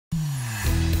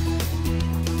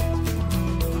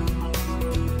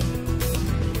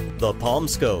The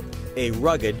Palmscope, a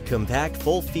rugged, compact,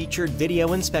 full-featured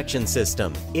video inspection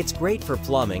system. It's great for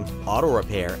plumbing, auto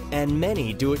repair, and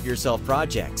many do-it-yourself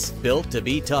projects. Built to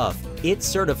be tough, it's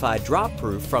certified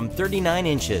drop-proof from 39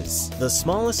 inches. The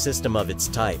smallest system of its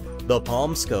type, the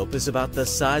Palmscope is about the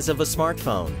size of a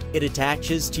smartphone. It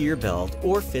attaches to your belt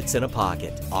or fits in a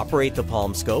pocket. Operate the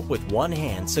Palmscope with one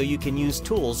hand so you can use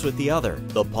tools with the other.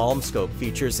 The Palmscope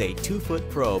features a 2-foot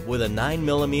probe with a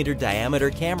 9mm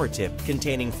diameter camera tip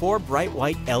containing 4 bright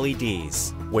white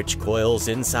LEDs, which coils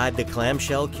inside the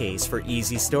clamshell case for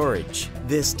easy storage.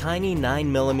 This tiny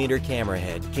 9mm camera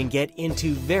head can get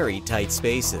into very tight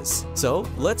spaces. So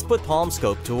let's put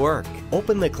Palmscope to work.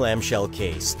 Open the clamshell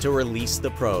case to release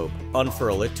the probe.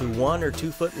 Unfurl it to 1 or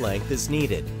 2 foot length as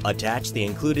needed. Attach the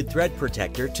included thread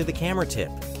protector to the camera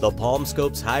tip. The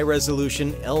Palmscope's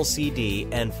high-resolution LCD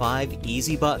and 5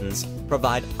 easy buttons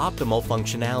provide optimal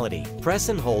functionality. Press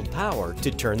and hold power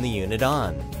to turn the unit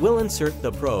on. We'll insert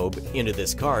the probe into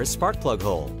this car's spark plug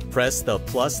hole. Press the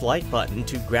plus light button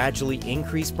to gradually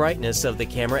increase brightness of the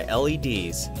camera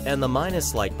LEDs and the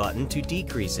minus light button to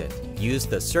decrease it. Use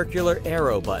the circular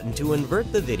arrow button to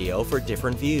invert the video for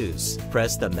different views.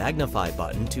 Press the magnify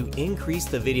button to increase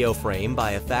the video frame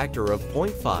by a factor of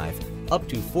 0.5 up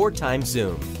to 4 times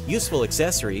zoom. Useful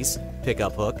accessories,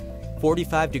 pickup hook,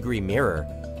 45-degree mirror,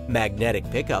 magnetic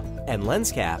pickup, and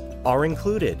lens cap are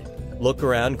included. Look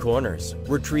around corners,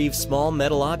 retrieve small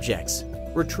metal objects,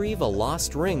 retrieve a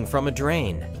lost ring from a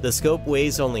drain. The scope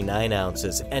weighs only 9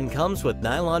 ounces and comes with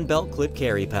nylon belt clip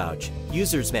carry pouch,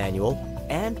 user's manual,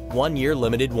 and 1-year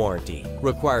limited warranty.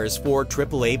 Requires 4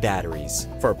 AAA batteries.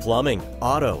 For plumbing,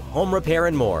 auto, home repair,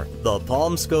 and more, the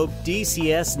Palmscope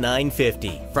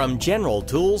DCS950 from General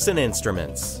Tools and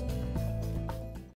Instruments.